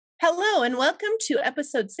Hello, and welcome to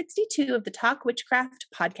episode 62 of the Talk Witchcraft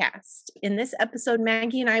podcast. In this episode,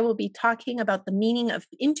 Maggie and I will be talking about the meaning of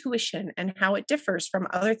intuition and how it differs from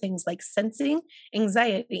other things like sensing,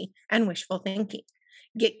 anxiety, and wishful thinking.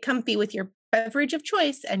 Get comfy with your beverage of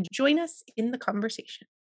choice and join us in the conversation.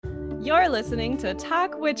 You're listening to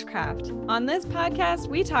Talk Witchcraft. On this podcast,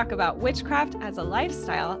 we talk about witchcraft as a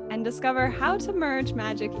lifestyle and discover how to merge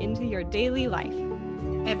magic into your daily life.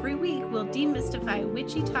 Every week, we'll demystify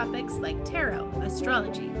witchy topics like tarot,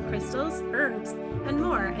 astrology, crystals, herbs, and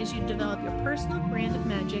more as you develop your personal brand of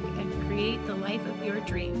magic and create the life of your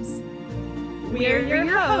dreams. We're your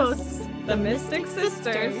hosts, the Mystic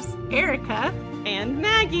Sisters, Erica and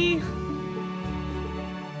Maggie.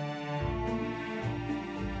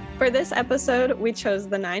 For this episode, we chose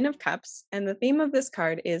the Nine of Cups, and the theme of this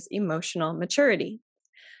card is emotional maturity.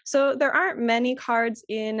 So there aren't many cards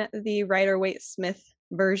in the Rider-Waite-Smith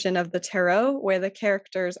version of the tarot where the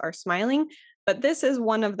characters are smiling, but this is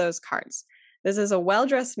one of those cards. This is a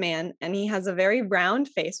well-dressed man, and he has a very round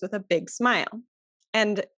face with a big smile.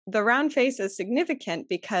 And the round face is significant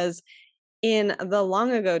because in the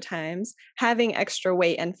long ago times, having extra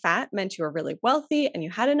weight and fat meant you were really wealthy and you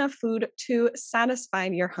had enough food to satisfy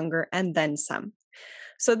your hunger and then some.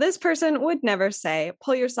 So this person would never say,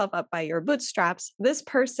 pull yourself up by your bootstraps. This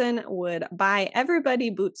person would buy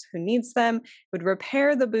everybody boots who needs them, would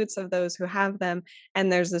repair the boots of those who have them.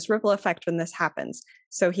 And there's this ripple effect when this happens.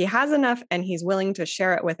 So he has enough and he's willing to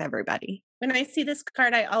share it with everybody. When I see this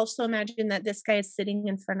card, I also imagine that this guy is sitting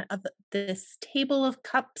in front of this table of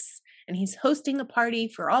cups and he's hosting a party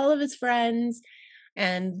for all of his friends.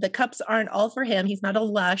 And the cups aren't all for him. He's not a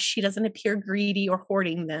lush. He doesn't appear greedy or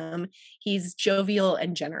hoarding them. He's jovial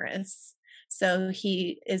and generous. So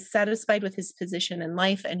he is satisfied with his position in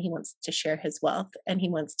life and he wants to share his wealth and he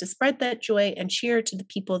wants to spread that joy and cheer to the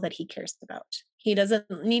people that he cares about. He doesn't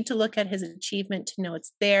need to look at his achievement to know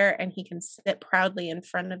it's there, and he can sit proudly in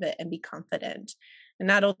front of it and be confident. And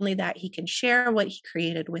not only that, he can share what he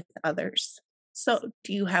created with others. So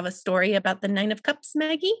do you have a story about the Nine of Cups,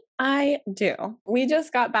 Maggie? I do. We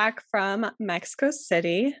just got back from Mexico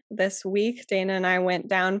City this week. Dana and I went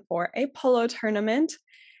down for a polo tournament.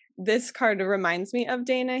 This card reminds me of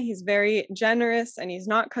Dana. He's very generous and he's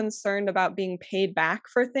not concerned about being paid back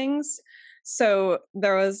for things. So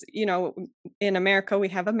there was, in America, we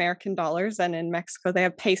have American dollars, and in Mexico, they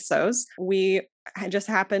have pesos. We just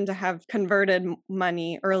happened to have converted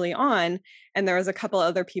money early on. And there was a couple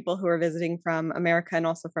other people who were visiting from America and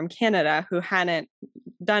also from Canada who hadn't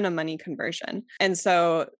done a money conversion. And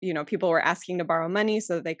so, people were asking to borrow money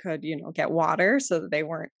so that they could, get water so that they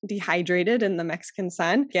weren't dehydrated in the Mexican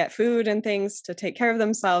sun, get food and things to take care of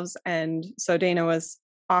themselves. And so Dana was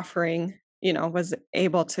offering, was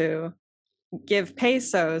able to give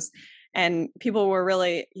pesos, and people were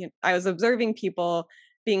really, I was observing people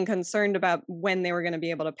being concerned about when they were going to be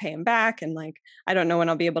able to pay him back. And like, I don't know when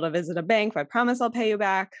I'll be able to visit a bank, but I promise I'll pay you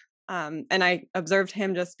back. And I observed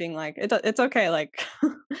him just being like, it's okay. Like,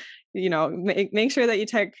 make sure that you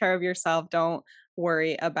take care of yourself. Don't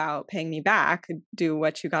worry about paying me back. Do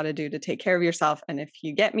what you got to do to take care of yourself. And if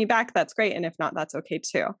you get me back, that's great. And if not, that's okay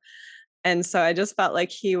too. And so I just felt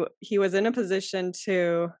like he was in a position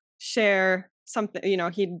to share something,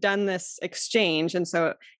 he'd done this exchange. And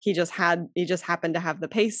so he just happened to have the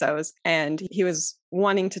pesos, and he was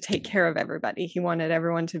wanting to take care of everybody. He wanted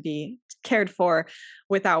everyone to be cared for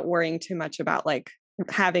without worrying too much about like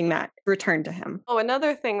having that returned to him. Oh,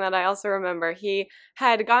 another thing that I also remember, he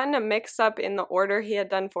had gotten a mix up in the order he had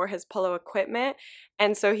done for his polo equipment.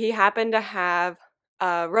 And so he happened to have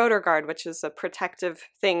a rotor guard, which is a protective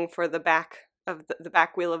thing for the back of the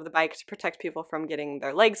back wheel of the bike to protect people from getting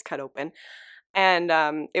their legs cut open.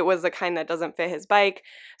 And it was the kind that doesn't fit his bike.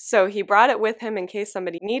 So he brought it with him in case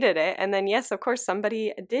somebody needed it. And then, yes, of course,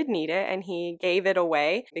 somebody did need it, and he gave it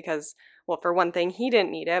away because, well, for one thing, he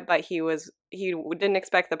didn't need it, but he didn't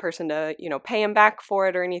expect the person to, pay him back for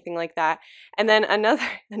it or anything like that. And then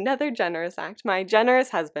another generous act, my generous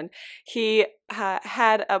husband, he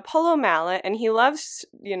had a polo mallet, and he loves,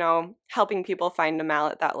 helping people find a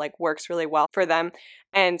mallet that like works really well for them.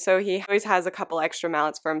 And so he always has a couple extra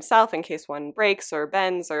mallets for himself in case one breaks or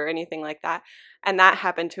bends or anything like that. And that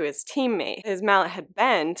happened to his teammate. His mallet had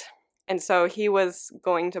bent, and so he was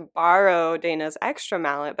going to borrow Dana's extra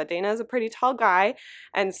mallet, but Dana is a pretty tall guy,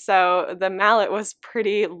 and so the mallet was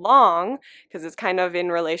pretty long because it's kind of in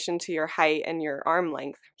relation to your height and your arm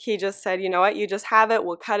length. He just said, you know what, you just have it,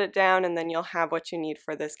 we'll cut it down, and then you'll have what you need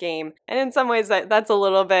for this game. And in some ways that's a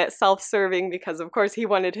little bit self-serving because of course he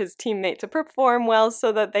wanted his teammate to perform well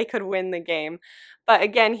so that they could win the game. But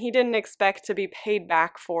again, he didn't expect to be paid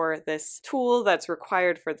back for this tool that's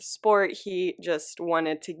required for the sport. He just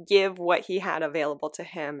wanted to give what he had available to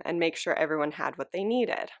him and make sure everyone had what they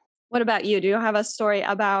needed. What about you? Do you have a story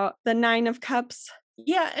about the Nine of Cups?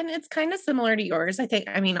 Yeah, and it's kind of similar to yours.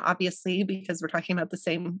 I mean, obviously, because we're talking about the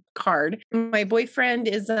same card. My boyfriend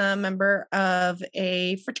is a member of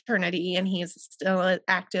a fraternity and he is still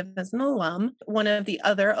active as an alum. One of the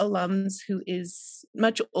other alums who is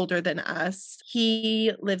much older than us,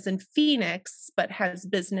 he lives in Phoenix, but has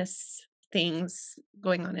business things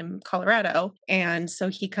going on in Colorado. And so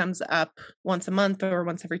he comes up once a month or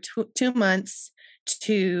once every 2 months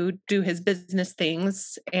to do his business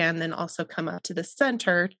things and then also come up to the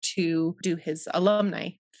center to do his alumni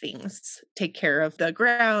things, take care of the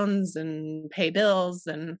grounds and pay bills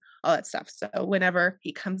and all that stuff. So whenever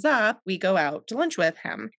he comes up, we go out to lunch with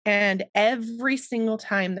him. And every single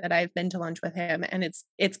time that I've been to lunch with him, and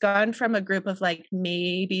it's gone from a group of like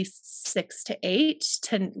maybe 6 to 8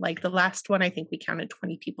 to like the last one, I think we counted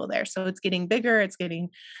 20 people there. So it's getting bigger, it's getting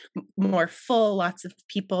more full, lots of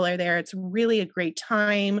people are there. It's really a great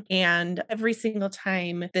time. And every single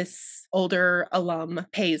time this older alum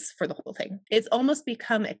pays for the whole thing. It's almost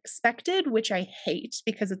become expected, which I hate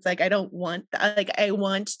because it's like I don't want that. Like I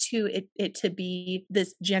want it to be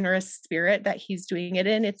this generous spirit that he's doing it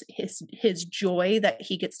in. It's his joy that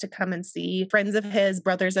he gets to come and see friends of his,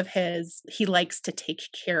 brothers of his. He likes to take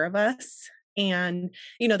care of us. And,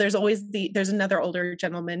 there's another older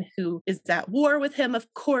gentleman who is at war with him,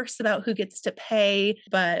 of course, about who gets to pay,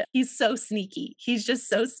 but he's so sneaky. He's just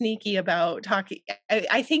so sneaky about talking.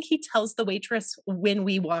 I think he tells the waitress when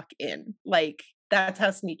we walk in, like, that's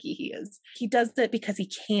how sneaky he is. He does it because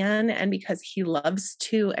he can and because he loves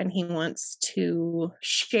to, and he wants to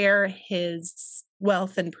share his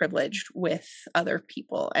wealth and privilege with other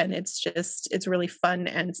people. And it's really fun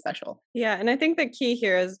and special. Yeah. And I think the key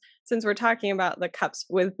here is, since we're talking about the cups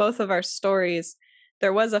with both of our stories,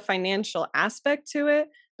 there was a financial aspect to it,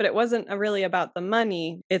 but it wasn't really about the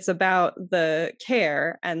money. It's about the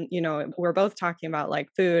care. And, we're both talking about like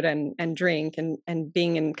food and drink and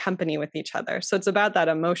being in company with each other. So it's about that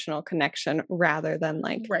emotional connection rather than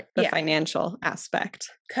like the financial aspect.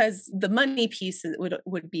 Because the money piece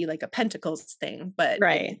would be like a pentacles thing, but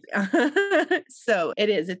right. So it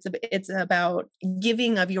is. It's about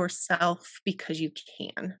giving of yourself because you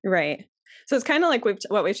can. Right. So it's kind of like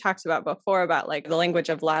what we've talked about before about like the language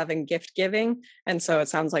of love and gift giving. And so it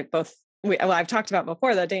sounds like I've talked about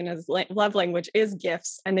before that Dana's love language is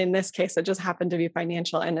gifts. And in this case, it just happened to be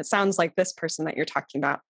financial. And it sounds like this person that you're talking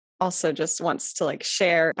about also just wants to like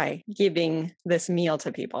share by giving this meal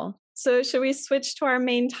to people. So should we switch to our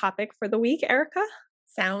main topic for the week, Erica?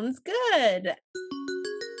 Sounds good.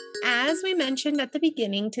 As we mentioned at the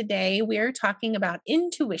beginning today, we're talking about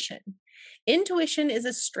intuition. Intuition is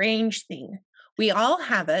a strange thing. We all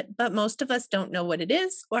have it, but most of us don't know what it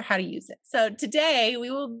is or how to use it. So today we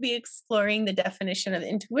will be exploring the definition of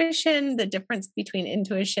intuition, the difference between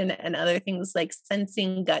intuition and other things like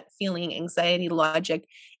sensing, gut feeling, anxiety, logic,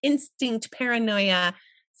 instinct, paranoia,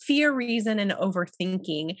 fear, reason, and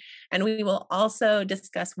overthinking. And we will also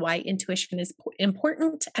discuss why intuition is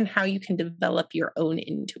important and how you can develop your own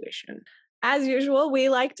intuition. As usual, we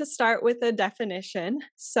like to start with a definition.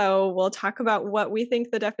 So we'll talk about what we think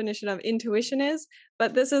the definition of intuition is,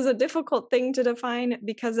 but this is a difficult thing to define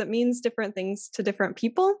because it means different things to different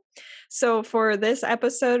people. So for this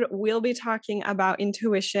episode, we'll be talking about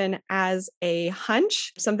intuition as a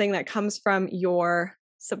hunch, something that comes from your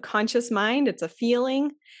subconscious mind. It's a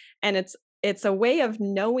feeling, and it's a way of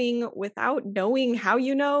knowing without knowing how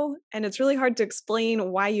you know. And it's really hard to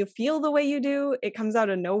explain why you feel the way you do. It comes out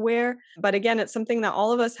of nowhere. But again, it's something that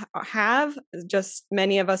all of us have, just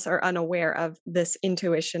many of us are unaware of this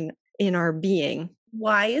intuition in our being.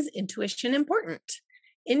 Why is intuition important?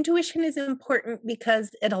 Intuition is important because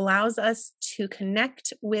it allows us to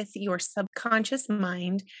connect with your subconscious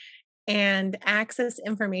mind and access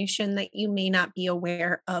information that you may not be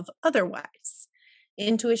aware of otherwise.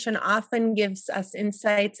 Intuition often gives us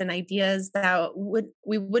insights and ideas that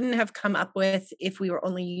we wouldn't have come up with if we were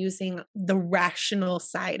only using the rational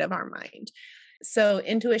side of our mind. So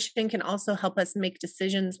intuition can also help us make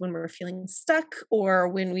decisions when we're feeling stuck or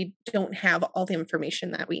when we don't have all the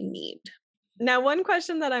information that we need. Now, one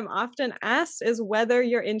question that I'm often asked is whether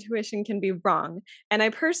your intuition can be wrong. And I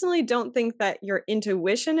personally don't think that your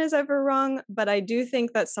intuition is ever wrong, but I do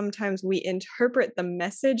think that sometimes we interpret the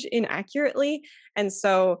message inaccurately. And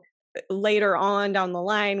so later on down the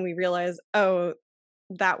line, we realize, oh,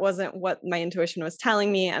 that wasn't what my intuition was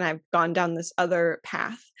telling me, and I've gone down this other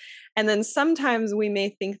path. And then sometimes we may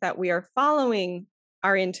think that we are following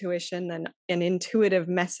our intuition than an intuitive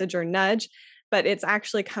message or nudge, but it's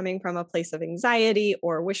actually coming from a place of anxiety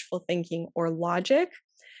or wishful thinking or logic.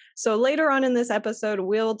 So later on in this episode,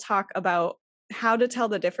 we'll talk about how to tell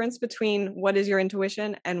the difference between what is your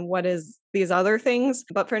intuition and what is these other things.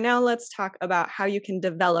 But for now, let's talk about how you can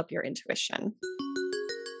develop your intuition.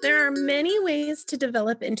 There are many ways to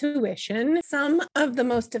develop intuition. Some of the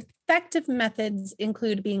most effective methods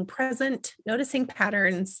include being present, noticing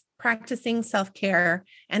patterns, practicing self-care,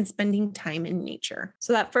 and spending time in nature.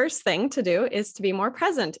 So that first thing to do is to be more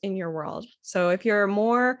present in your world. So if you're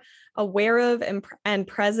more aware of and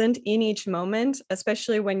present in each moment,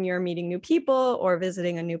 especially when you're meeting new people or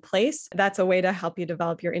visiting a new place, that's a way to help you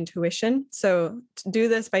develop your intuition. So to do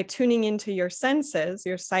this by tuning into your senses,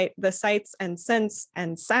 your sight, the sights and sense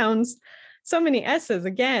and sounds, so many S's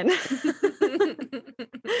again,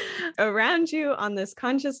 around you on this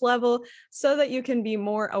conscious level so that you can be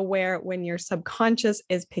more aware when your subconscious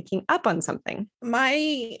is picking up on something.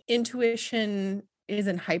 My intuition is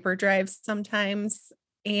in hyperdrive sometimes.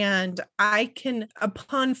 And I can,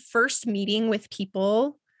 upon first meeting with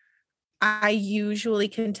people, I usually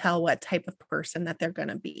can tell what type of person that they're going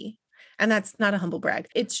to be. And that's not a humble brag.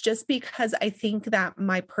 It's just because I think that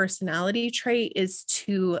my personality trait is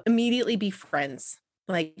to immediately be friends.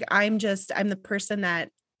 Like I'm the person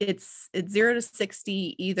that it's 0 to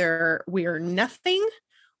 60, either we're nothing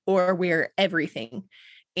or we're everything.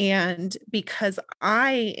 And because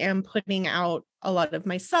I am putting out a lot of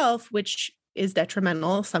myself, which is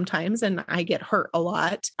detrimental sometimes, and I get hurt a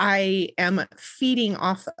lot, I am feeding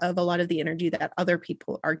off of a lot of the energy that other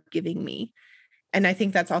people are giving me. And I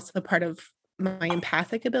think that's also part of my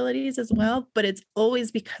empathic abilities as well. But it's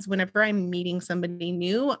always because whenever I'm meeting somebody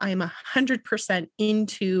new, I'm 100%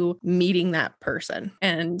 into meeting that person.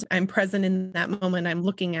 And I'm present in that moment. I'm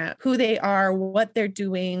looking at who they are, what they're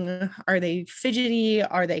doing. Are they fidgety?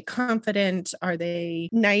 Are they confident? Are they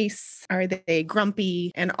nice? Are they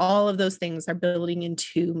grumpy? And all of those things are building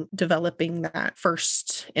into developing that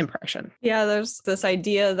first impression. Yeah, there's this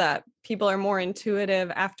idea that people are more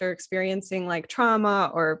intuitive after experiencing like trauma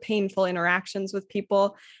or painful interactions with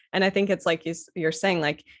people. And I think it's like you're saying,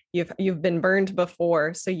 like you've been burned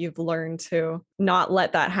before. So you've learned to not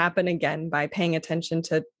let that happen again by paying attention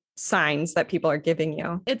to signs that people are giving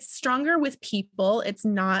you. It's stronger with people. It's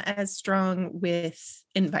not as strong with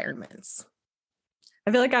environments.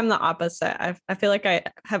 I feel like I'm the opposite. I feel like I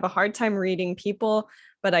have a hard time reading people,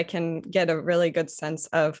 but I can get a really good sense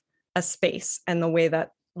of a space and the way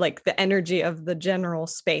that, like, the energy of the general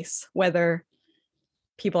space, whether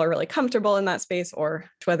people are really comfortable in that space or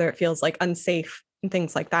whether it feels like unsafe and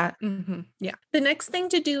things like that. Mm-hmm. Yeah. The next thing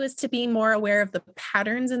to do is to be more aware of the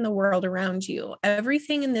patterns in the world around you.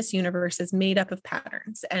 Everything in this universe is made up of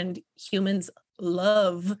patterns, and humans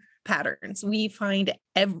love patterns. We find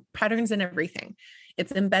patterns in everything.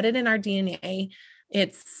 It's embedded in our DNA.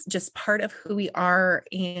 It's just part of who we are.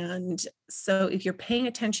 And so if you're paying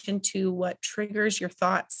attention to what triggers your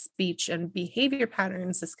thoughts, speech, and behavior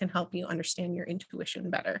patterns, this can help you understand your intuition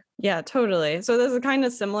better. Yeah, totally. So this is kind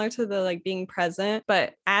of similar to the like being present,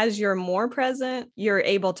 but as you're more present, you're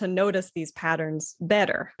able to notice these patterns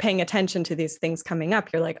better, paying attention to these things coming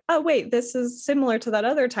up. You're like, oh, wait, this is similar to that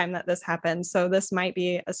other time that this happened. So this might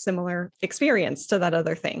be a similar experience to that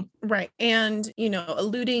other thing. Right. And,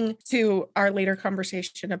 alluding to our later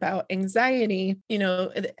conversation about anxiety,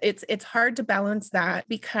 it's hard to balance that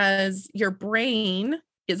because your brain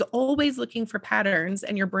is always looking for patterns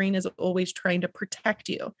and your brain is always trying to protect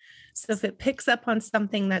you. So if it picks up on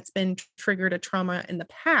something that's been triggered a trauma in the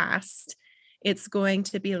past, it's going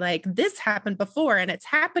to be like, this happened before and it's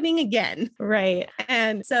happening again. Right.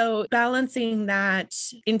 And so balancing that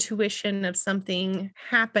intuition of something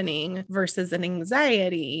happening versus an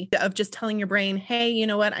anxiety of just telling your brain, hey, you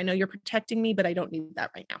know what? I know you're protecting me, but I don't need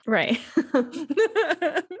that right now. Right.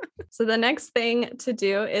 So the next thing to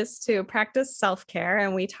do is to practice self-care.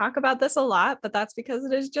 And we talk about this a lot, but that's because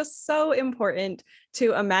it is just so important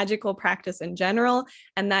to a magical practice in general.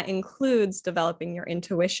 And that includes developing your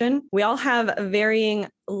intuition. We all have varying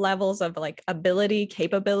levels of like ability,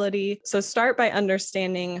 capability. So start by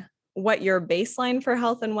understanding what your baseline for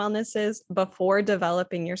health and wellness is before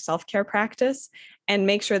developing your self-care practice, and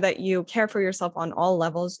make sure that you care for yourself on all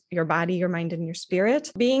levels, your body, your mind, and your spirit.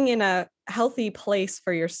 Being in a healthy place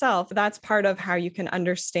for yourself, that's part of how you can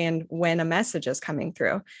understand when a message is coming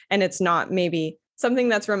through. And it's not maybe something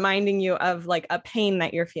that's reminding you of like a pain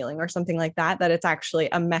that you're feeling or something like that, that it's actually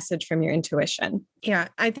a message from your intuition. Yeah,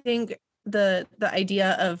 I think the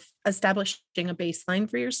idea of establishing a baseline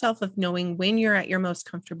for yourself, of knowing when you're at your most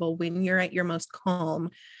comfortable, when you're at your most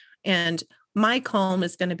calm, and my calm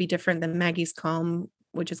is going to be different than Maggie's calm,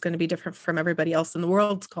 which is going to be different from everybody else in the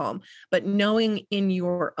world's calm. But knowing in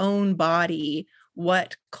your own body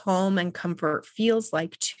what calm and comfort feels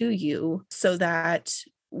like to you, so that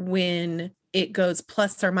when it goes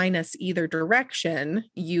plus or minus either direction,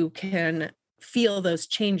 you can feel those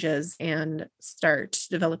changes and start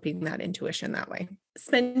developing that intuition that way.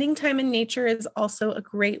 Spending time in nature is also a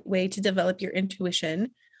great way to develop your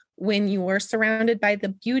intuition. When you are surrounded by the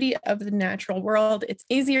beauty of the natural world, it's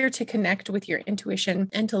easier to connect with your intuition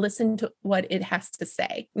and to listen to what it has to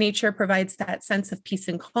say. Nature provides that sense of peace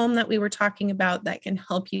and calm that we were talking about that can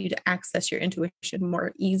help you to access your intuition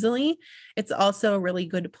more easily. It's also a really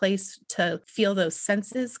good place to feel those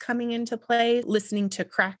senses coming into play, listening to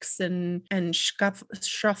cracks and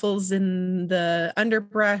shuffles in the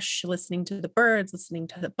underbrush, listening to the birds, listening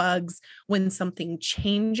to the bugs when something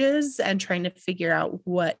changes and trying to figure out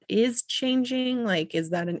what is changing. Like, is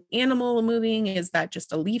that an animal moving? Is that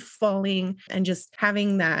just a leaf falling? And just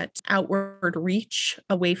having that outward reach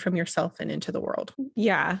away from yourself and into the world.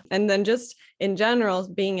 Yeah. And then just in general,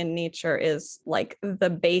 being in nature is like the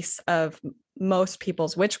base of most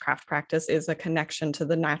people's witchcraft practice, is a connection to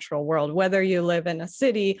the natural world, whether you live in a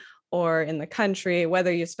city or in the country,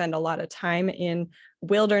 whether you spend a lot of time in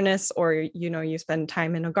wilderness or, you spend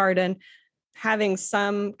time in a garden. Having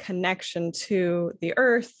some connection to the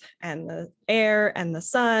earth and the air and the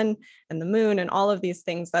sun and the moon and all of these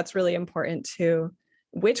things, that's really important to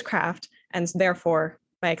witchcraft, and therefore,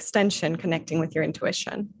 by extension, connecting with your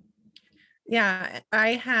intuition. Yeah,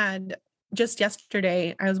 I had just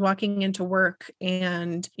yesterday, I was walking into work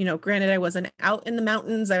and, granted, I wasn't out in the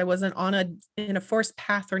mountains. I wasn't in a forest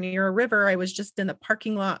path or near a river. I was just in the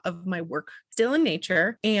parking lot of my work, still in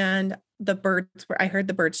nature. And I heard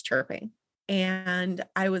the birds chirping. And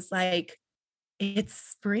I was like, it's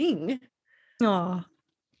spring. Oh,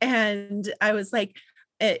 and I was like,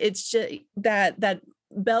 it's just that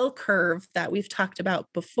bell curve that we've talked about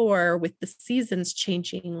before with the seasons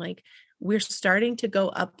changing. Like, we're starting to go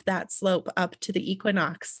up that slope up to the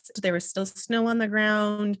equinox. There was still snow on the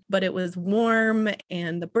ground, but it was warm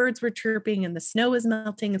and the birds were chirping and the snow was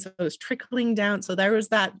melting. And so it was trickling down. So there was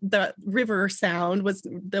the river sound was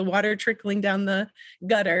the water trickling down the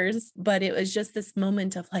gutters, but it was just this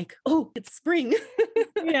moment of like, oh, it's spring.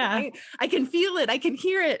 Yeah. I can feel it. I can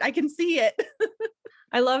hear it. I can see it.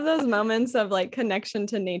 I love those moments of like connection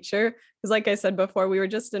to nature. Because like I said before, we were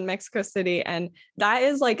just in Mexico City, and that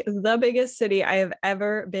is like the biggest city I have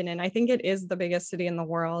ever been in. I think it is the biggest city in the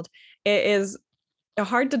world. It is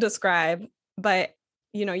hard to describe, but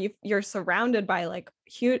you're surrounded by like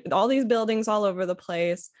huge, all these buildings all over the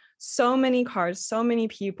place, so many cars, so many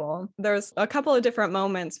people. There's a couple of different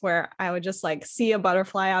moments where I would just like see a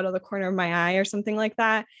butterfly out of the corner of my eye or something like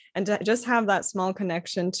that. And to just have that small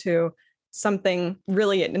connection to something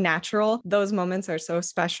really natural, those moments are so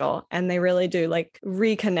special, and they really do like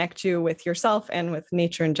reconnect you with yourself and with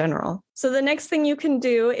nature in general. So the next thing you can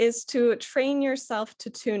do is to train yourself to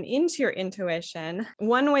tune into your intuition.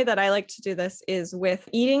 One way that I like to do this is with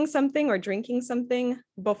eating something or drinking something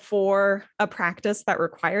before a practice that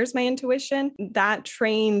requires my intuition. That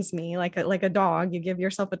trains me like a dog. You give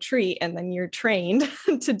yourself a treat and then you're trained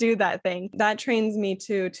to do that thing. That trains me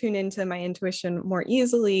to tune into my intuition more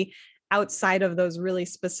easily outside of those really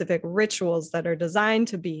specific rituals that are designed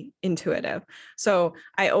to be intuitive. So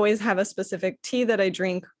I always have a specific tea that I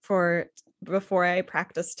drink before I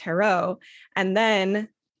practice tarot. And then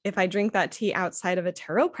if I drink that tea outside of a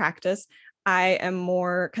tarot practice, I am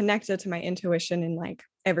more connected to my intuition in like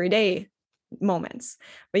everyday moments.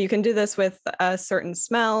 But you can do this with a certain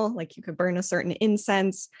smell, like you could burn a certain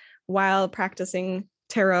incense while practicing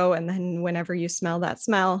tarot. And then whenever you smell that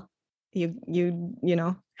smell, you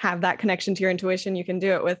have that connection to your intuition. You can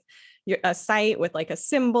do it with a sight, with like a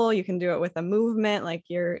symbol. You can do it with a movement, like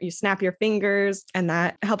you snap your fingers, and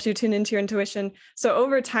that helps you tune into your intuition. So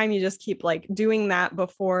over time, you just keep like doing that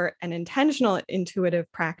before an intentional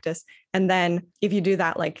intuitive practice. And then if you do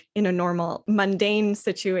that like in a normal mundane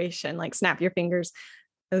situation, like snap your fingers,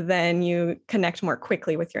 then you connect more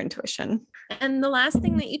quickly with your intuition. And the last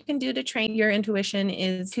thing that you can do to train your intuition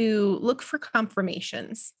is to look for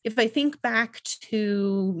confirmations. If I think back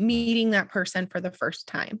to meeting that person for the first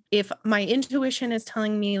time, if my intuition is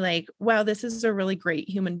telling me like, wow, this is a really great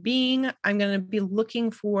human being, I'm going to be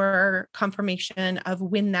looking for confirmation of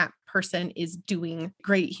when that person is doing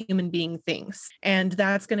great human being things. And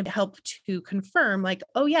that's going to help to confirm like,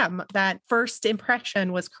 oh yeah, that first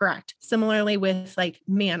impression was correct. Similarly with like,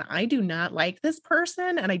 man, I do not like this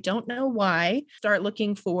person and I don't know why. Start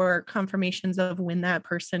looking for confirmations of when that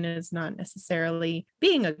person is not necessarily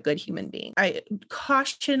being a good human being. I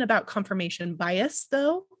caution about confirmation bias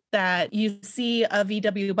though, that you see a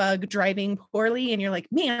VW bug driving poorly and you're like,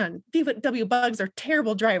 man, VW bugs are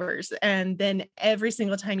terrible drivers. And then every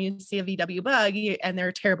single time you see a VW bug and they're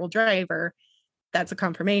a terrible driver, that's a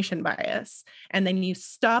confirmation bias. And then you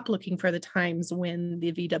stop looking for the times when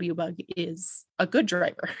the VW bug is a good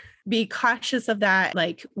driver. Be cautious of that,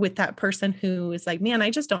 like with that person who is like, man, I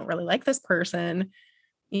just don't really like this person.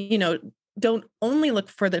 Don't only look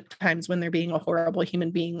for the times when they're being a horrible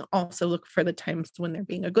human being, also look for the times when they're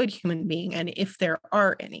being a good human being. And if there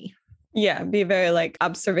are any. Yeah, be very like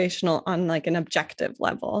observational on like an objective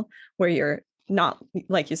level where you're not,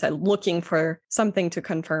 like you said, looking for something to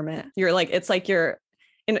confirm it. You're like, it's like you're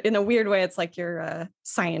in a weird way, it's like you're a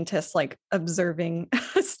scientist, like observing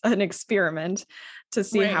an experiment to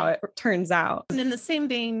see how it turns out. And in the same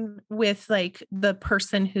vein with like the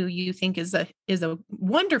person who you think is a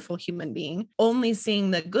wonderful human being, only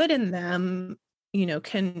seeing the good in them,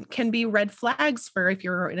 can be red flags for if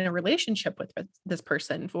you're in a relationship with this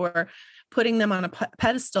person, for putting them on a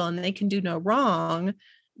pedestal and they can do no wrong.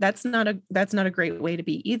 That's not a great way to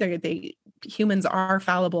be either. Humans are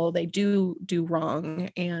fallible. They do wrong.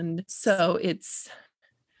 And so it's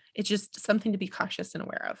just something to be cautious and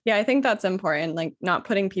aware of. Yeah, I think that's important. Like not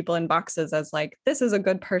putting people in boxes as like, this is a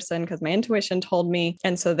good person because my intuition told me.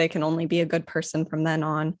 And so they can only be a good person from then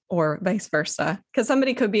on, or vice versa. Because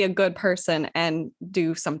somebody could be a good person and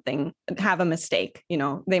do something, have a mistake.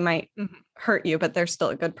 They might hurt you, but they're still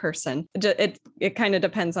a good person. It kind of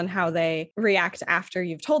depends on how they react after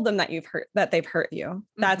you've told them that they've hurt you.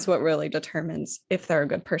 That's what really determines if they're a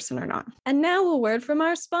good person or not. And now a word from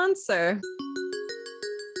our sponsor.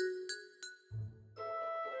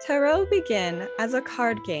 Tarot began as a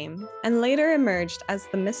card game and later emerged as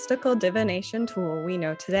the mystical divination tool we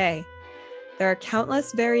know today. There are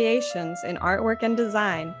countless variations in artwork and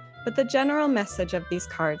design, but the general message of these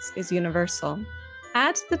cards is universal.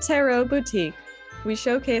 At the Tarot Boutique, we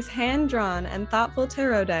showcase hand-drawn and thoughtful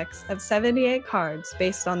tarot decks of 78 cards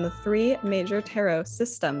based on the 3 major tarot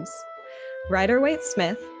systems: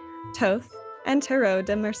 Rider-Waite-Smith, Thoth, and Tarot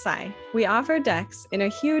de Marseille. We offer decks in a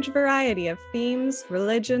huge variety of themes,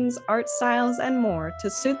 religions, art styles, and more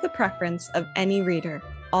to suit the preference of any reader.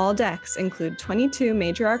 All decks include 22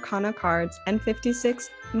 major arcana cards and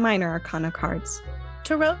 56 minor arcana cards.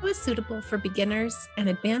 Tarot is suitable for beginners and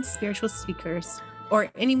advanced spiritual seekers, or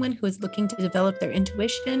anyone who is looking to develop their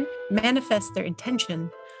intuition, manifest their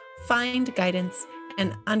intention, find guidance,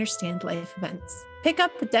 and understand life events. Pick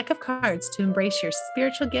up the deck of cards to embrace your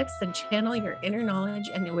spiritual gifts and channel your inner knowledge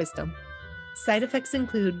and your wisdom. Side effects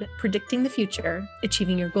include predicting the future,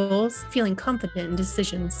 achieving your goals, feeling confident in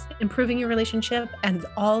decisions, improving your relationship, and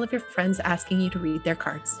all of your friends asking you to read their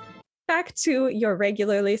cards. Back to your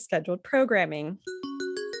regularly scheduled programming.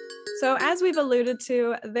 So as we've alluded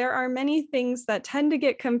to, there are many things that tend to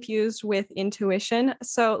get confused with intuition.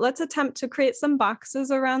 So let's attempt to create some boxes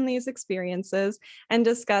around these experiences and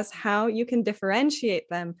discuss how you can differentiate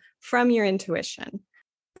them from your intuition.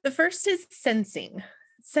 The first is sensing.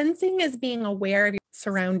 Sensing is being aware of your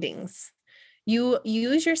surroundings. You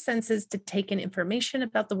use your senses to take in information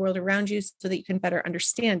about the world around you so that you can better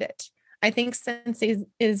understand it. I think sensing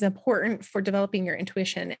is important for developing your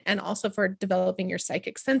intuition and also for developing your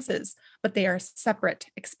psychic senses, but they are a separate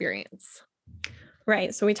experience.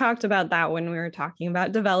 Right. So we talked about that when we were talking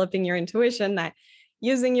about developing your intuition, that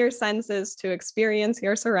using your senses to experience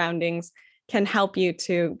your surroundings can help you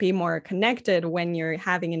to be more connected when you're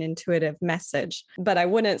having an intuitive message. But I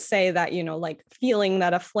wouldn't say that, like feeling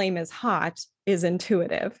that a flame is hot is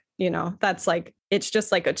intuitive. That's like, it's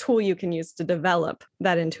just like a tool you can use to develop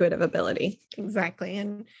that intuitive ability. Exactly.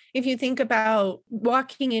 And if you think about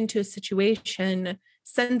walking into a situation,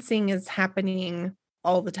 sensing is happening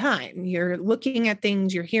all the time. You're looking at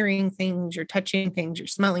things, you're hearing things, you're touching things, you're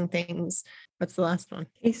smelling things. What's the last one?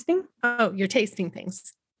 Tasting? Oh, you're tasting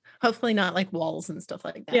things. Hopefully not like walls and stuff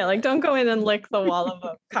like that. Yeah, like don't go in and lick the wall of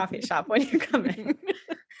a coffee shop when you come in.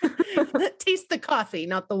 Taste the coffee,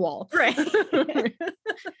 not the wall. Right.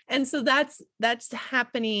 And so that's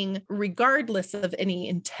happening regardless of any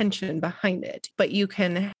intention behind it. But you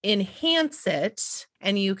can enhance it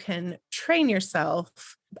and you can train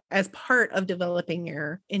yourself as part of developing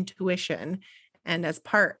your intuition and as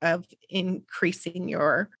part of increasing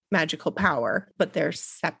your magical power, but they're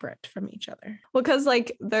separate from each other. Well, because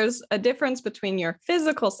like there's a difference between your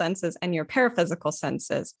physical senses and your paraphysical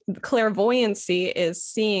senses. Clairvoyancy is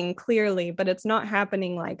seeing clearly, but it's not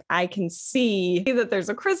happening like I can see that there's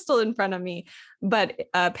a crystal in front of me. But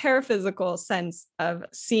a paraphysical sense of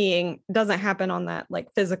seeing doesn't happen on that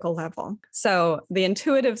like physical level. So the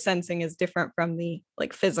intuitive sensing is different from the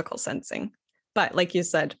like physical sensing. But like you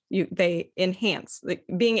said, they enhance, like,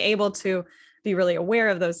 being able to be really aware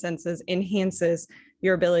of those senses enhances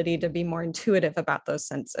your ability to be more intuitive about those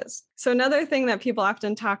senses. So another thing that people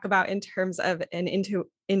often talk about in terms of an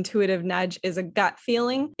intuitive nudge is a gut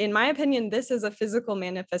feeling. In my opinion, this is a physical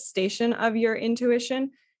manifestation of your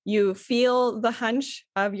intuition. You feel the hunch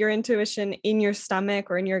of your intuition in your stomach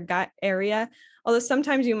or in your gut area. Although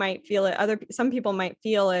sometimes you might feel it, some people might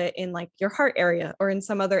feel it in like your heart area or in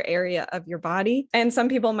some other area of your body. And some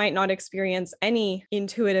people might not experience any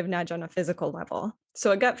intuitive nudge on a physical level. So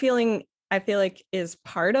a gut feeling, I feel like, is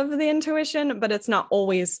part of the intuition, but it's not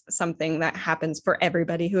always something that happens for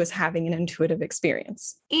everybody who is having an intuitive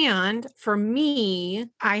experience. And for me,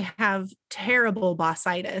 I have terrible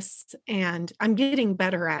bossitis, and I'm getting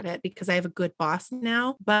better at it because I have a good boss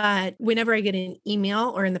now. But whenever I get an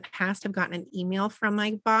email, or in the past, I've gotten an email from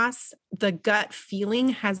my boss, the gut feeling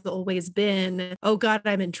has always been, oh God,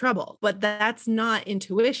 I'm in trouble. But that's not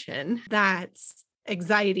intuition. That's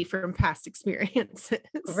anxiety from past experiences.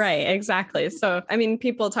 Right, exactly. So, I mean,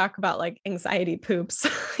 people talk about like anxiety poops,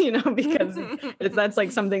 because that's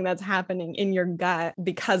like something that's happening in your gut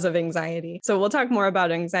because of anxiety. So we'll talk more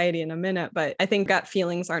about anxiety in a minute, but I think gut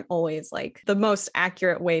feelings aren't always like the most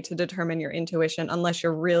accurate way to determine your intuition unless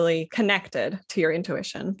you're really connected to your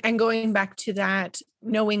intuition. And going back to that,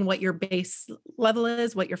 knowing what your base level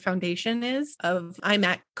is, what your foundation is of I'm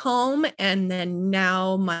at calm, and then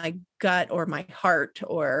now my gut or my heart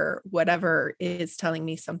or whatever is telling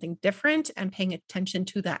me something different, and paying attention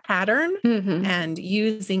to that pattern and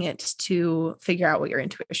using it to figure out what your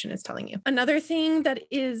intuition is telling you. Another thing that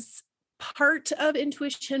is part of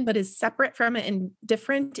intuition, but is separate from it and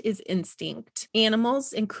different, is instinct.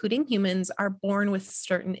 Animals, including humans, are born with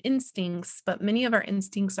certain instincts, but many of our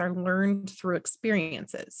instincts are learned through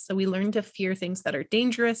experiences. So we learn to fear things that are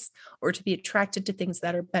dangerous or to be attracted to things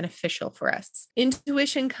that are beneficial for us.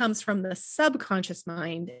 Intuition comes from the subconscious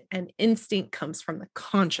mind, and instinct comes from the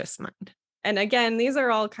conscious mind. And again, these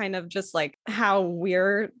are all kind of just like how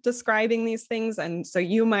we're describing these things. And so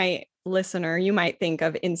you might think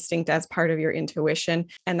of instinct as part of your intuition,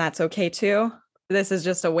 and that's okay too. This is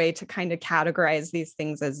just a way to kind of categorize these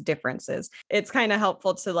things as differences. It's kind of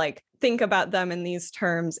helpful to like think about them in these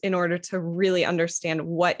terms in order to really understand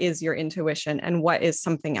what is your intuition and what is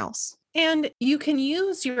something else. And you can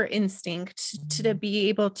use your instinct to be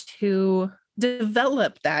able to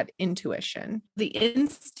develop that intuition. The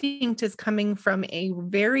instinct is coming from a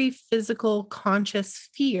very physical, conscious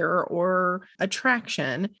fear or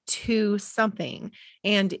attraction to something.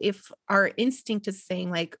 And if our instinct is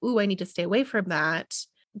saying like, ooh, I need to stay away from that,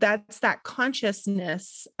 that's that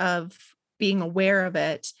consciousness of being aware of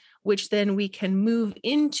it, which then we can move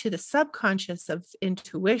into the subconscious of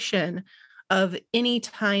intuition of any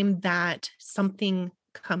time that something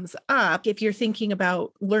comes up. If you're thinking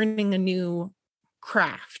about learning a new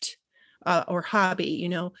craft or hobby,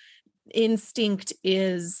 instinct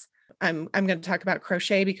is, I'm going to talk about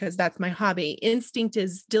crochet because that's my hobby. Instinct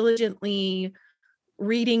is diligently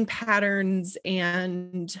reading patterns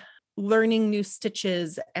and learning new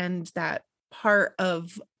stitches, and that part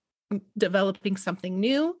of developing something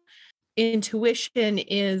new. Intuition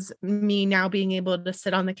is me now being able to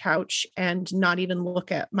sit on the couch and not even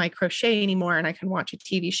look at my crochet anymore, and I can watch a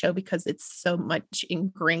TV show because it's so much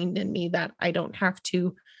ingrained in me that I don't have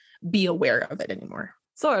to be aware of it anymore.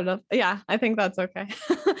 Sort of. Yeah, I think that's okay.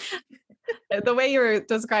 The way you're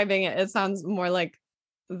describing it, it sounds more like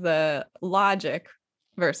the logic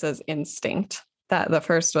versus instinct. That the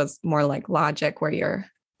first was more like logic where you're...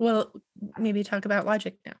 Well, maybe talk about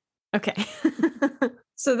logic now. Okay.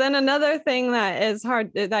 So then another thing that is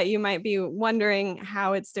hard, that you might be wondering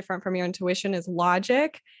how it's different from your intuition, is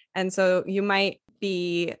logic. And so you might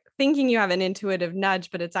be thinking you have an intuitive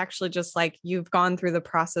nudge, but it's actually just like you've gone through the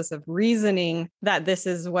process of reasoning that this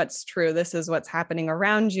is what's true. This is what's happening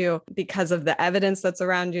around you because of the evidence that's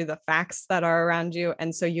around you, the facts that are around you.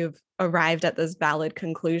 And so you've arrived at this valid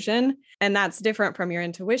conclusion. And that's different from your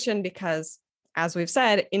intuition because, as we've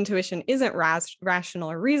said, intuition isn't rational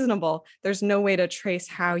or reasonable. There's no way to trace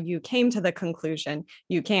how you came to the conclusion.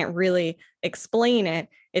 You can't really explain it.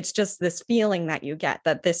 It's just this feeling that you get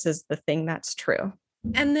that this is the thing that's true.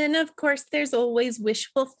 And then, of course, there's always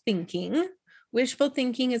wishful thinking, Wishful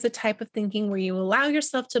thinking is a type of thinking where you allow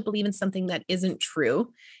yourself to believe in something that isn't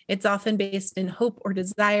true. It's often based in hope or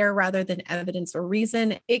desire rather than evidence or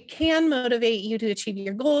reason. It can motivate you to achieve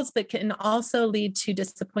your goals, but can also lead to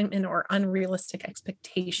disappointment or unrealistic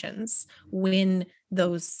expectations when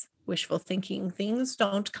those wishful thinking things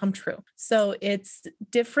don't come true. So it's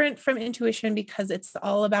different from intuition because it's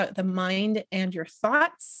all about the mind and your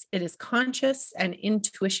thoughts. It is conscious, and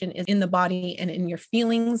intuition is in the body and in your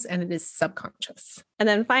feelings, and it is subconscious. And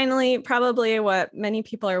then finally, probably what many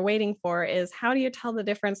people are waiting for is, how do you tell the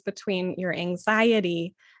difference between your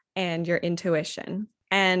anxiety and your intuition?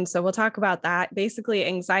 And so we'll talk about that. Basically,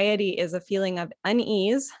 anxiety is a feeling of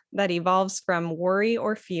unease that evolves from worry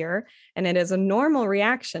or fear, and it is a normal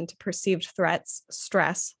reaction to perceived threats,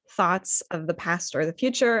 stress, thoughts of the past or the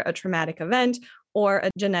future, a traumatic event, or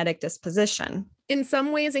a genetic disposition. In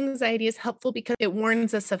some ways, anxiety is helpful because it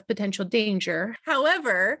warns us of potential danger.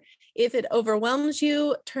 However, if it overwhelms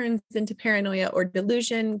you, turns into paranoia or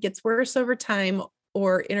delusion, gets worse over time,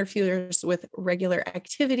 or interferes with regular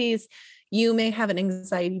activities, you may have an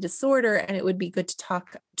anxiety disorder, and it would be good to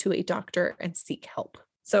talk to a doctor and seek help.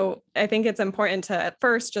 So I think it's important to at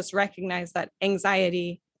first just recognize that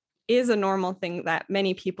anxiety is a normal thing that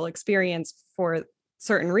many people experience for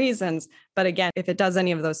certain reasons. But again, if it does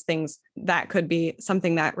any of those things, that could be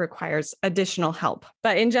something that requires additional help.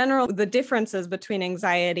 But in general, the differences between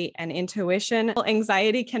anxiety and intuition,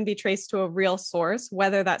 anxiety can be traced to a real source,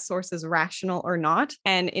 whether that source is rational or not.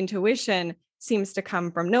 And intuition seems to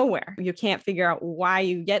come from nowhere. You can't figure out why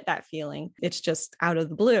you get that feeling. It's just out of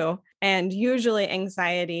the blue. And usually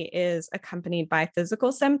anxiety is accompanied by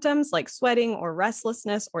physical symptoms like sweating or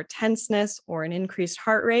restlessness or tenseness or an increased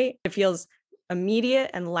heart rate. It feels immediate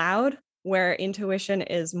and loud, where intuition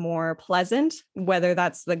is more pleasant, whether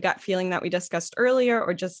that's the gut feeling that we discussed earlier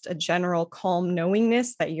or just a general calm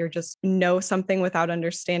knowingness that you're just know something without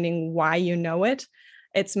understanding why you know it.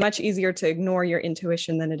 It's much easier to ignore your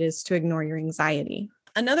intuition than it is to ignore your anxiety.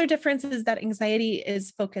 Another difference is that anxiety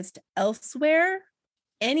is focused elsewhere,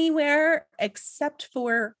 anywhere except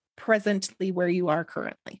for presently where you are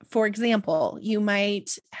currently. For example, you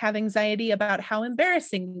might have anxiety about how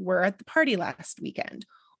embarrassing you were at the party last weekend,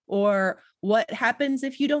 or what happens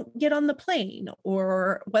if you don't get on the plane,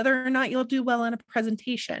 or whether or not you'll do well on a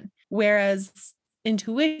presentation. Whereas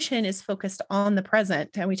intuition is focused on the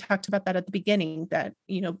present. And we talked about that at the beginning, that,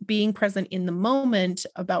 being present in the moment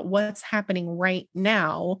about what's happening right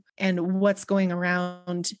now and what's going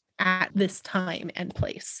around at this time and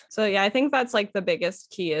place. So yeah, I think that's like the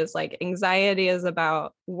biggest key is like anxiety is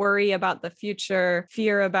about worry about the future,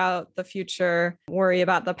 fear about the future, worry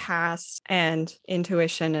about the past, and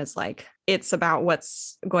intuition is like, it's about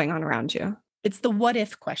what's going on around you. It's the what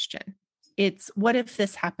if question. It's what if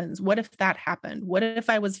this happens? What if that happened? What if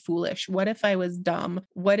I was foolish? What if I was dumb?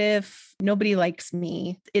 What if nobody likes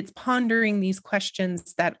me? It's pondering these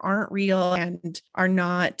questions that aren't real and are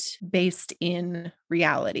not based in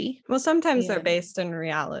reality. Well, sometimes they're based in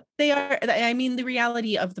reality. They are, the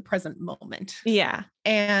reality of the present moment. Yeah.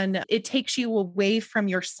 And it takes you away from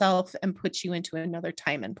yourself and puts you into another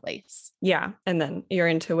time and place. Yeah. And then your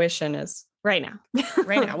intuition is right now.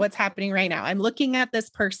 Right now, what's happening right now? I'm looking at this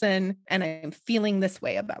person and I'm feeling this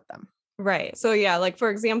way about them. Right. So yeah, like for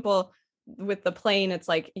example, with the plane, it's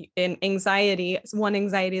like in anxiety, one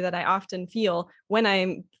anxiety that I often feel when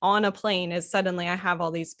I'm on a plane is suddenly I have all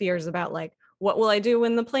these fears about like, what will I do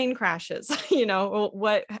when the plane crashes?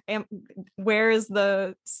 Where is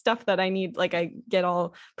the stuff that I need? Like I get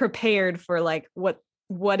all prepared for like,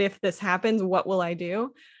 what if this happens? What will I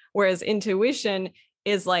do? Whereas intuition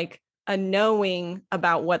is like a knowing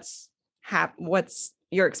about what's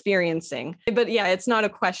you're experiencing. But yeah, it's not a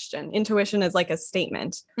question. Intuition is like a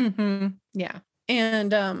statement. Mm-hmm. Yeah.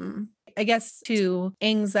 And I guess too,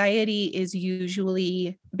 anxiety is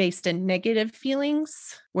usually based in negative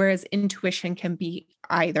feelings, whereas intuition can be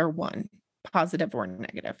either one, positive or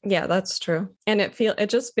negative. Yeah, that's true. And it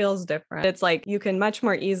just feels different. It's like you can much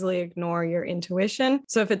more easily ignore your intuition.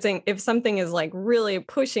 So if something is like really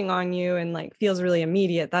pushing on you and like feels really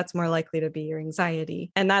immediate, that's more likely to be your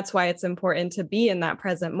anxiety. And that's why it's important to be in that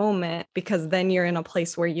present moment, because then you're in a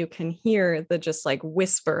place where you can hear the just like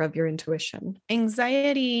whisper of your intuition.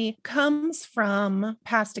 Anxiety comes from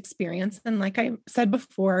past experience. And like I said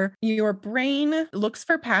before, your brain looks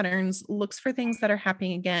for patterns, looks for things that are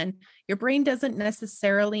happening again. Your brain doesn't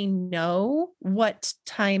necessarily know what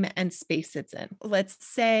time and space it's in. Let's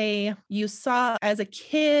say you saw as a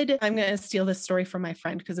kid, I'm going to steal this story from my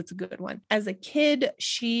friend because it's a good one. As a kid,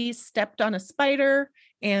 she stepped on a spider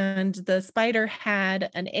and the spider had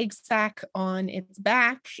an egg sac on its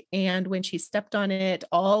back. And when she stepped on it,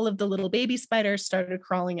 all of the little baby spiders started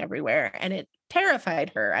crawling everywhere. And it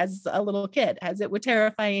terrified her as a little kid, as it would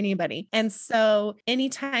terrify anybody. And so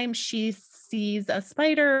anytime she sees a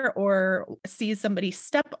spider or sees somebody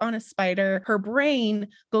step on a spider, her brain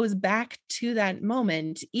goes back to that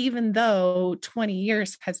moment, even though 20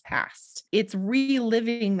 years has passed. It's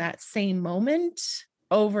reliving that same moment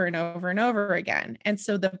over and over and over again. And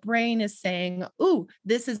so the brain is saying, "Ooh,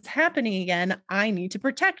 this is happening again. I need to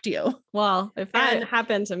protect you." Well, if that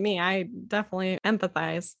happened to me, I definitely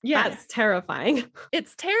empathize. Yes. That's terrifying.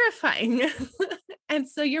 It's terrifying. And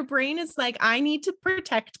so your brain is like, I need to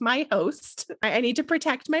protect my host. I need to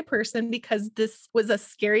protect my person because this was a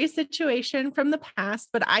scary situation from the past,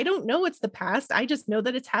 but I don't know it's the past. I just know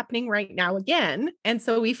that it's happening right now again. And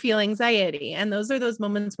so we feel anxiety. And those are those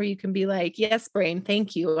moments where you can be like, yes, brain,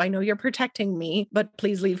 thank you. I know you're protecting me, but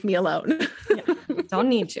please leave me alone. Yeah, don't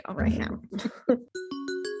need you right now.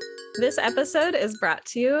 This episode is brought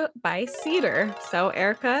to you by Cedar. So,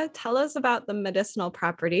 Erica, tell us about the medicinal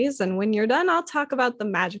properties. And when you're done, I'll talk about the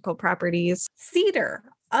magical properties. Cedar,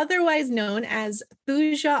 otherwise known as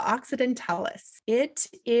Thuja occidentalis. It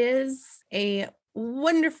is a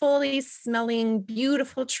wonderfully smelling,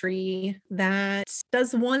 beautiful tree that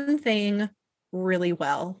does one thing really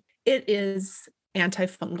well. It is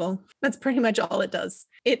antifungal. That's pretty much all it does.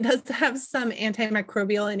 It does have some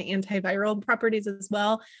antimicrobial and antiviral properties as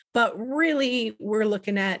well, but really we're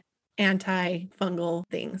looking at antifungal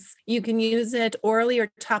things. You can use it orally or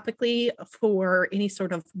topically for any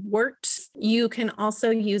sort of warts. You can also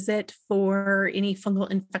use it for any fungal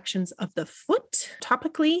infections of the foot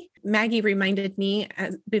topically. Maggie reminded me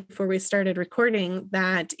before we started recording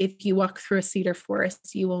that if you walk through a cedar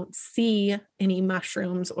forest, you won't see any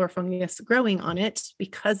mushrooms or fungus growing on it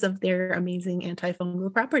because of their amazing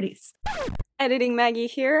antifungal properties. Editing Maggie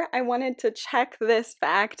here. I wanted to check this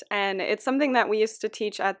fact, and it's something that we used to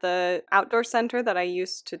teach at the outdoor center that I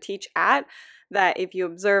used to teach at, that if you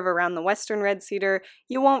observe around the western red cedar,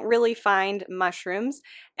 you won't really find mushrooms.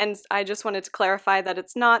 And I just wanted to clarify that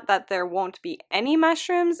it's not that there won't be any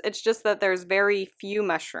mushrooms, it's just that there's very few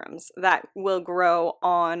mushrooms that will grow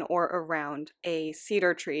on or around a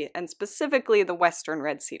cedar tree, and specifically the western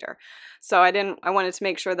red cedar. So I wanted to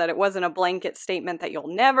make sure that it wasn't a blanket statement that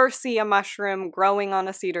you'll never see a mushroom growing on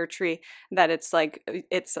a cedar tree, that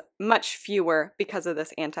it's much fewer because of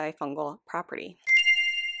this antifungal property.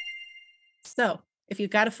 So if you've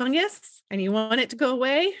got a fungus and you want it to go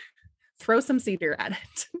away, throw some cedar at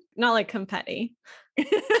it. Not like confetti. It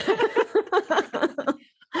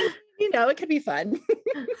could be fun.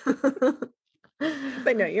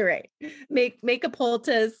 But no, you're right. Make a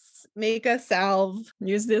poultice, make a salve.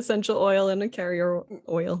 Use the essential oil in a carrier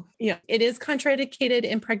oil. Yeah, it is contraindicated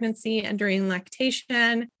in pregnancy and during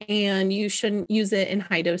lactation, and you shouldn't use it in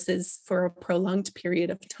high doses for a prolonged period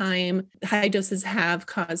of time. High doses have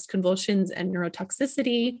caused convulsions and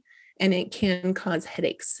neurotoxicity, and it can cause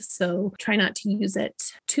headaches. So try not to use it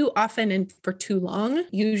too often and for too long,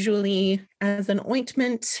 usually as an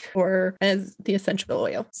ointment or as the essential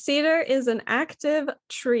oil. Cedar is an active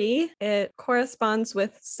tree. It corresponds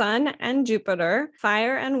with Sun and Jupiter,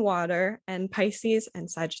 fire and water, and Pisces and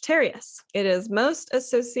Sagittarius. It is most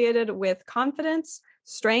associated with confidence,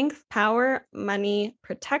 strength, power, money,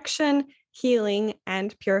 protection, healing,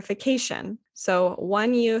 and purification. So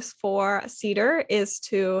one use for cedar is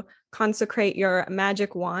to consecrate your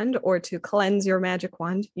magic wand or to cleanse your magic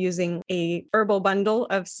wand using a herbal bundle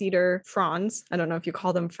of cedar fronds. I don't know if you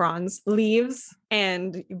call them fronds, leaves,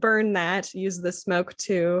 and burn that. Use the smoke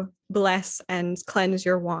to bless and cleanse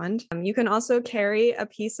your wand. You can also carry a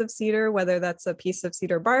piece of cedar, whether that's a piece of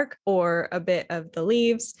cedar bark or a bit of the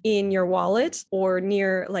leaves, in your wallet or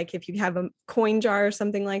near, like if you have a coin jar or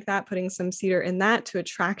something like that, putting some cedar in that to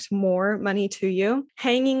attract more money to you.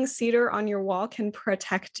 Hanging cedar on your wall can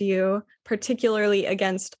protect you, particularly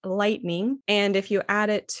against lightning. And if you add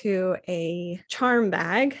it to a charm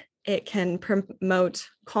bag, it can promote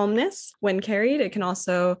calmness when carried. It can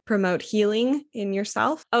also promote healing in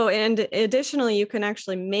yourself. Oh, and additionally, you can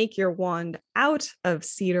actually make your wand out of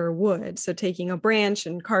cedar wood. So taking a branch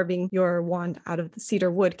and carving your wand out of the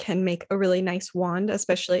cedar wood can make a really nice wand,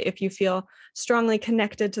 especially if you feel strongly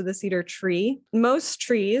connected to the cedar tree. Most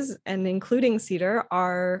trees, and including cedar,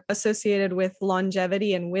 are associated with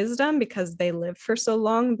longevity and wisdom because they live for so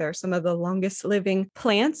long. They're some of the longest living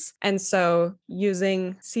plants. And so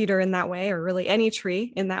using cedar in that way, or really any tree,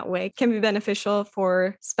 energy in that way. Can be beneficial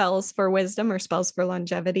for spells for wisdom or spells for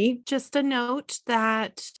longevity. Just a note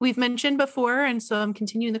that we've mentioned before, and so I'm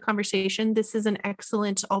continuing the conversation. This is an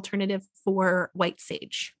excellent alternative for white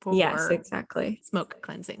sage for Yes, exactly. smoke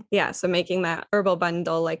cleansing. Yeah, so making that herbal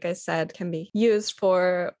bundle, like I said, can be used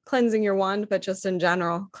for cleansing your wand, but just in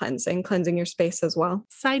general, cleansing your space as well.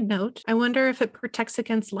 Side note, I wonder if it protects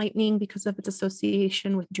against lightning because of its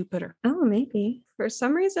association with Jupiter. Oh, maybe. For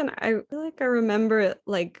some reason, I feel like I remember it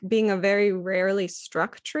like being a very rarely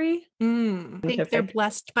struck tree. I think they're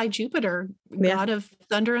blessed by Jupiter, god of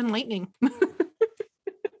thunder and lightning.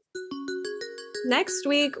 Next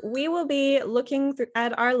week, we will be looking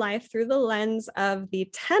at our life through the lens of the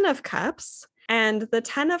 10 of Cups. And the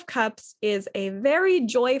 10 of Cups is a very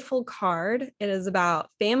joyful card. It is about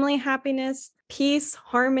family happiness, peace,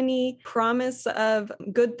 harmony, promise of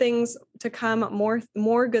good things to come,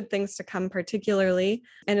 more good things to come particularly.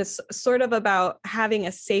 And it's sort of about having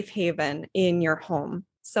a safe haven in your home.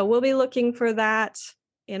 So we'll be looking for that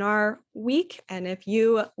in our week. And if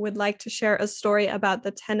you would like to share a story about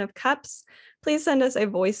the 10 of Cups, please send us a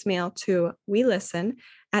voicemail to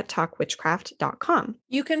welisten@talkwitchcraft.com.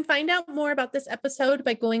 You can find out more about this episode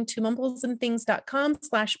by going to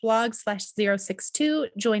mumblesandthings.com/blog/062.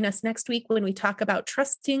 Join us next week when we talk about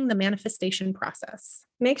trusting the manifestation process.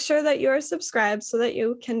 Make sure that you are subscribed so that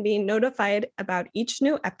you can be notified about each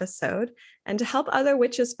new episode. And to help other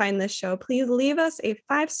witches find this show, please leave us a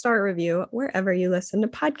 5-star review wherever you listen to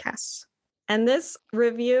podcasts. And this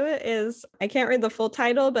review is, I can't read the full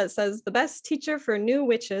title, but it says the best teacher for new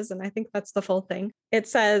witches. And I think that's the full thing. It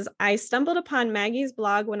says, I stumbled upon Maggie's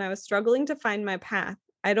blog when I was struggling to find my path.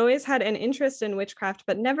 I'd always had an interest in witchcraft,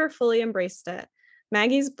 but never fully embraced it.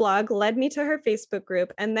 Maggie's blog led me to her Facebook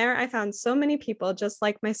group, and there I found so many people just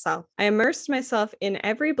like myself. I immersed myself in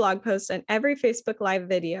every blog post and every Facebook Live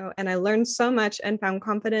video, and I learned so much and found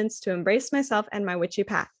confidence to embrace myself and my witchy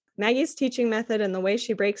path. Maggie's teaching method and the way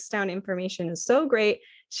she breaks down information is so great.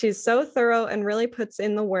 She's so thorough and really puts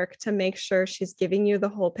in the work to make sure she's giving you the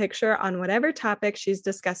whole picture on whatever topic she's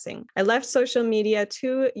discussing. I left social media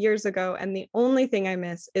 2 years ago, and the only thing I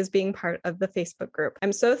miss is being part of the Facebook group.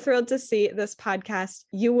 I'm so thrilled to see this podcast.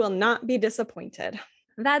 You will not be disappointed.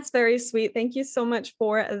 That's very sweet. Thank you so much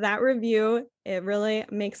for that review. It really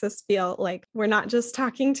makes us feel like we're not just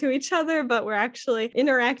talking to each other, but we're actually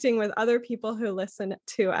interacting with other people who listen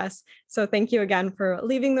to us. So thank you again for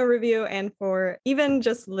leaving the review and for even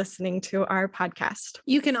just listening to our podcast.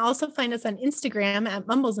 You can also find us on Instagram at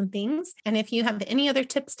Mumbles and Things. And if you have any other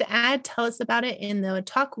tips to add, tell us about it in the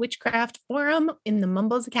Talk Witchcraft forum in the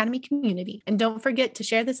Mumbles Academy community. And don't forget to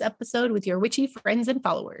share this episode with your witchy friends and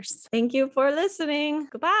followers. Thank you for listening.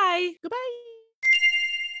 Goodbye. Goodbye.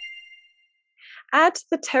 At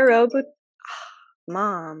the Tarot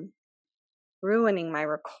Mom, ruining my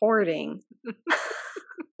recording.